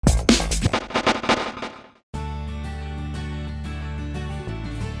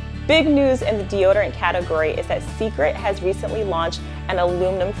Big news in the deodorant category is that Secret has recently launched an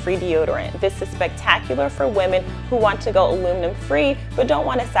aluminum-free deodorant. This is spectacular for women who want to go aluminum-free but don't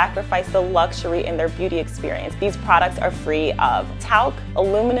want to sacrifice the luxury in their beauty experience. These products are free of talc,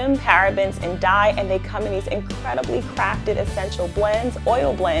 aluminum, parabens, and dye, and they come in these incredibly crafted essential blends,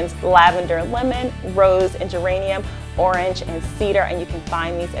 oil blends, lavender and lemon, rose and geranium, orange and cedar, and you can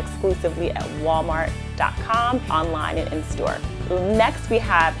find these exclusively at Walmart.com, online and in-store. Next we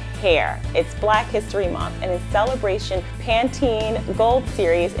have hair. It's Black History Month, and in celebration, Pantene Gold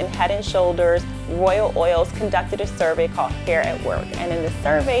Series and Head & Shoulders Royal Oils conducted a survey called Hair at Work. And in the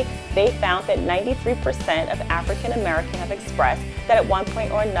survey, they found that 93% of African Americans have expressed that at one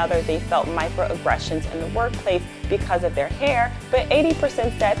point or another they felt microaggressions in the workplace because of their hair, but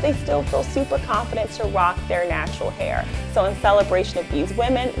 80% said they still feel super confident to rock their natural hair. So in celebration of these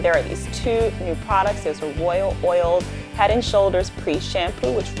women, there are these two new products. There's a Royal Oils Head & Shoulders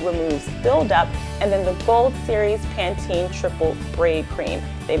Pre-Shampoo, which removes buildup, and then the Gold Series Pantene Triple Braid Cream.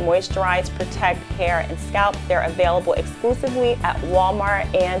 They moisturize, protect hair and scalp. They're available exclusively at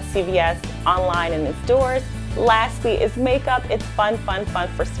Walmart and CVS, online and in stores. Lastly is makeup. It's fun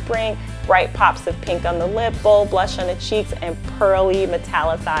for spring. Bright pops of pink on the lip, bold blush on the cheeks, and pearly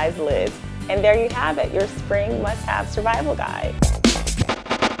metallicized lids. And there you have it, your spring must-have survival guide.